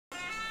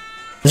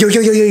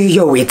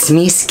Yo, it's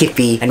me,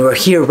 Skippy, and we're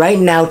here right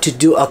now to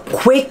do a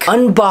quick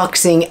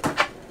unboxing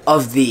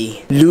of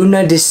the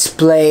Luna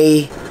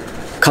display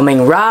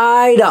coming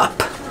right up.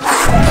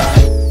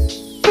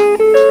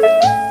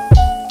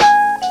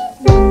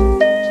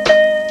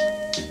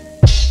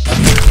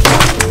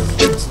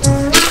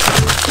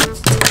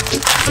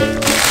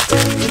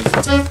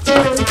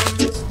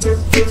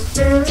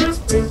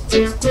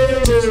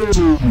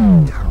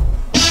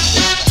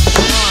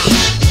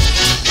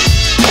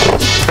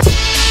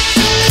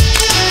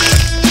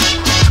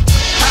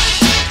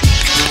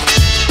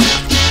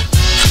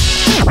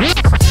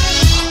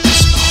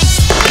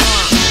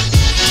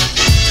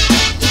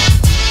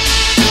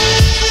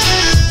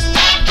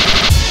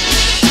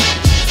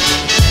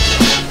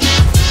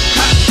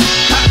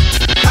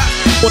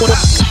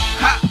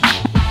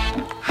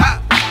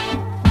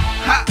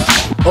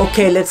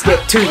 Okay, let's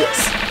get to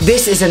this.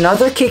 This is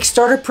another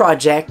Kickstarter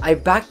project. I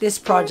backed this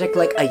project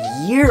like a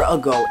year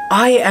ago.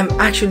 I am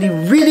actually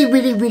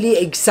really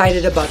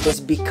excited about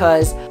this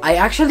because I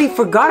actually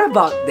forgot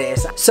about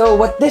this. So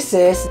what this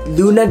is,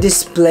 Luna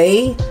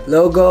display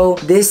logo.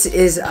 This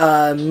is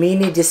a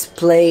mini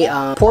display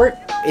port.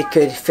 It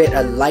could fit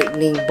a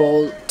lightning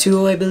bolt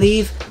too, I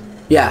believe.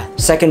 Yeah,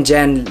 2nd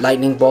gen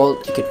lightning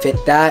bolt, you could fit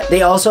that.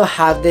 They also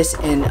have this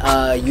in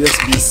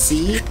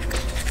USB-C.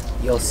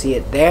 You'll see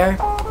it there.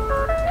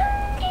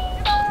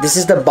 This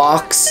is the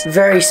box,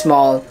 very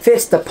small,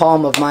 fits the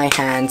palm of my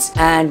hands.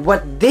 And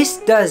what this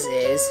does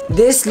is,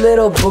 this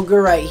little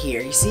booger right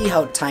here, you see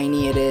how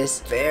tiny it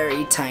is?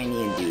 Very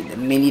tiny indeed, the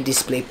mini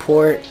display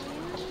port.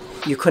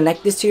 You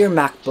connect this to your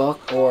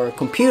MacBook or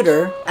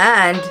computer,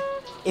 and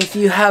if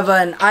you have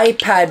an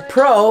iPad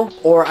Pro,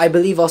 or I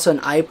believe also an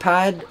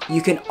iPad,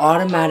 you can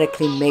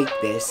automatically make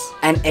this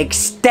an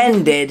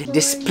extended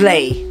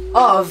display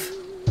of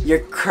your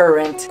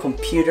current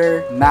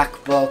computer,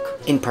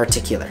 MacBook in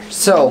particular.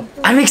 So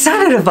I'm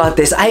excited about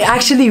this. I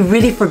actually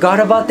really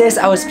forgot about this.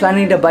 I was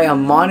planning to buy a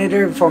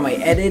monitor for my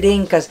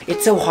editing because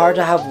it's so hard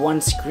to have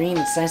one screen.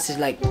 It's nice to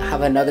like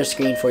have another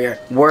screen for your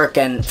work.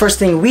 And first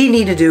thing we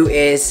need to do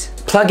is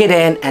plug it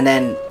in, and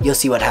then you'll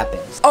see what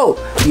happens. Oh,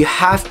 you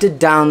have to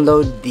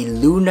download the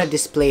Luna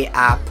display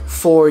app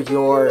for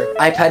your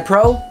iPad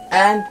Pro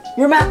and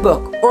your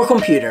MacBook or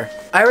computer.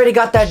 I already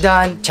got that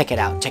done. Check it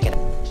out, check it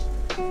out.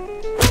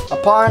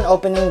 Upon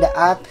opening the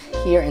app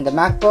here in the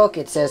MacBook,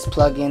 it says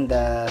plug in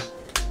the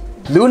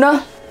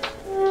Luna.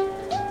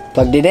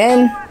 Plugged it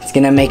in. It's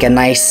gonna make a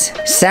nice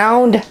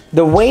sound.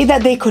 The way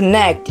that they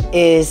connect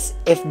is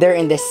if they're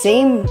in the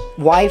same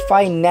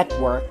Wi-Fi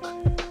network,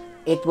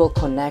 it will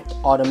connect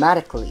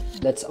automatically.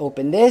 Let's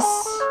open this,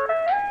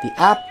 the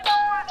app.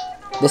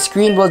 The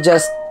screen will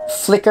just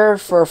flicker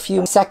for a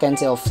few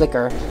seconds. It'll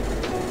flicker.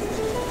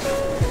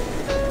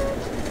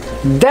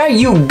 There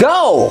you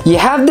go! You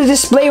have the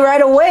display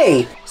right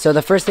away! So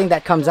the first thing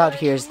that comes out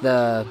here is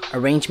the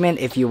arrangement.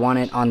 If you want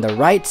it on the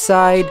right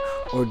side,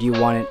 or do you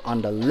want it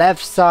on the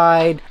left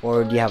side,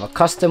 or do you have a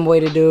custom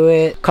way to do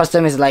it?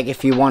 Custom is like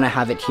if you want to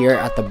have it here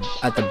at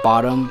the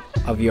bottom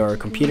of your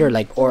computer,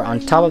 like, or on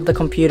top of the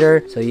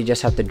computer. So you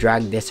just have to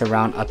drag this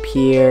around up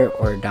here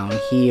or down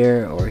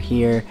here or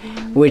here,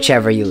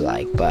 whichever you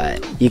like.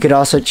 But you could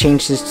also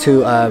change this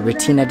to a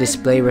Retina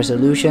display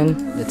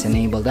resolution. Let's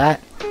enable that.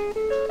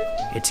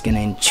 It's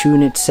gonna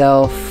tune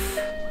itself.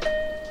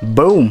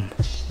 Boom!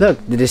 Look,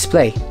 the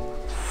display.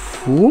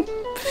 Whoop!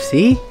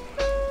 See?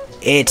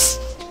 It's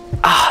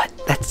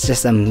that's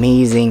just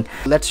amazing.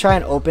 Let's try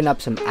and open up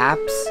some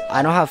apps.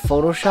 I don't have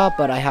Photoshop,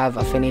 but I have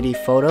Affinity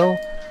Photo.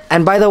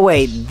 And by the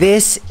way,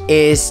 this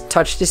is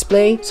touch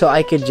display, so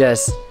I could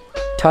just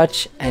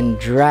touch and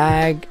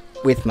drag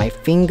with my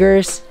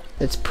fingers.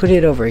 Let's put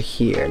it over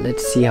here.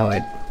 Let's see how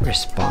it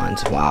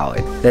responds. Wow.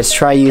 Let's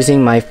try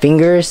using my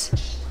fingers.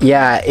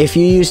 Yeah, if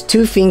you use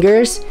 2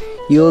 fingers,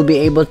 you'll be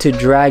able to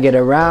drag it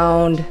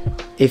around.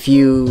 If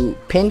you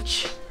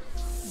pinch,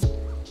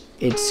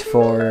 it's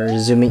for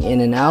zooming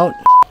in and out.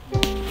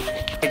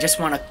 I just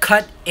want to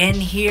cut in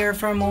here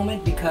for a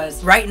moment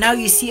because right now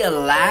you see a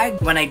lag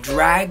when I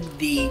drag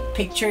the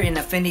picture in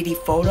Affinity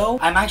Photo.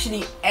 I'm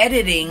actually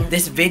editing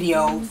this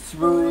video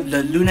through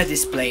the Luna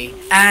display,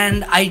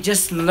 and I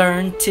just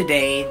learned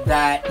today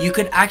that you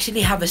could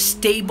actually have a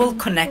stable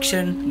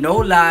connection, no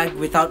lag,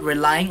 without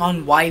relying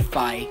on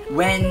Wi-Fi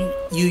when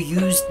you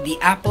use the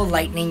Apple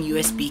Lightning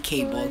USB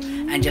cable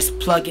and just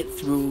plug it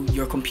through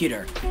your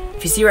computer.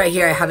 If you see right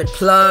here, I have it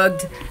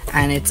plugged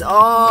and it's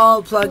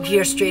all plugged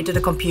here straight to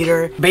the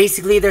computer.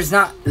 Basically, there's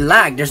not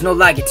lag. There's no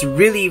lag. It's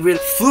really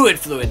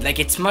fluid. Like,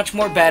 it's much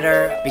more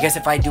better because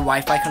if I do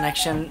Wi-Fi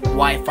connection,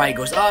 Wi-Fi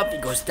goes up,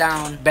 it goes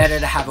down. Better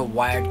to have a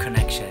wired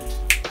connection.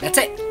 That's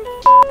it.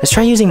 Let's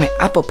try using my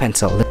Apple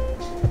Pencil.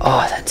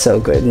 Oh, that's so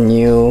good.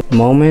 New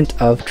moment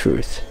of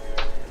truth.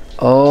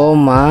 Oh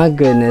my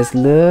goodness,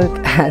 look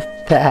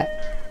at that.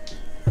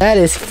 That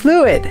is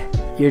fluid.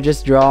 You're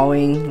just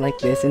drawing like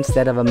this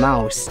instead of a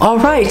mouse.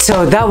 Alright,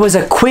 so that was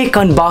a quick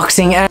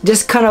unboxing and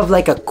just kind of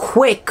like a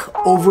quick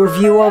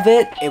overview of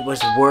it. It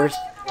was worth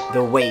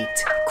the wait.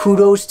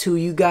 kudos to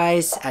you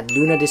guys at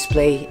Luna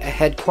Display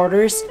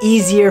headquarters.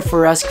 Easier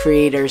for us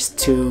creators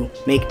to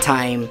make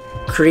time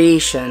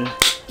creation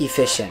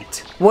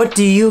efficient. What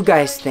do you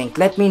guys think?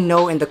 Let me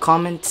know in the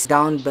comments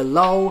down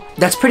below.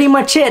 That's pretty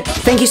much it.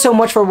 Thank you so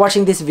much for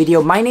watching this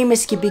video. My name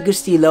is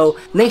SkippyGustilo.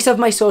 Links of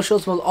my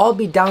socials will all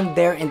be down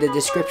there in the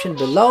description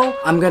below.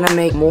 I'm gonna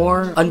make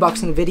more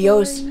unboxing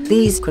videos.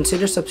 Please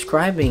consider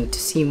subscribing to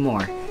see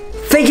more.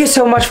 Thank you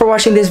so much for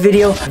watching this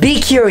video.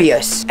 Be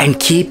curious and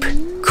keep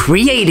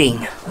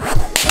creating.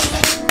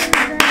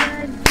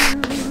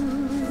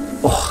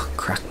 Oh,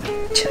 crack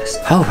my chest.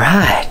 All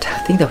right,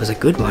 I think that was a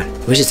good one.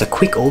 It was just a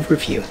quick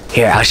overview.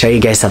 Here, I'll show you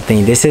guys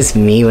something. This is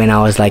me when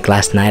I was like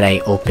last night. I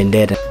opened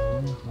it.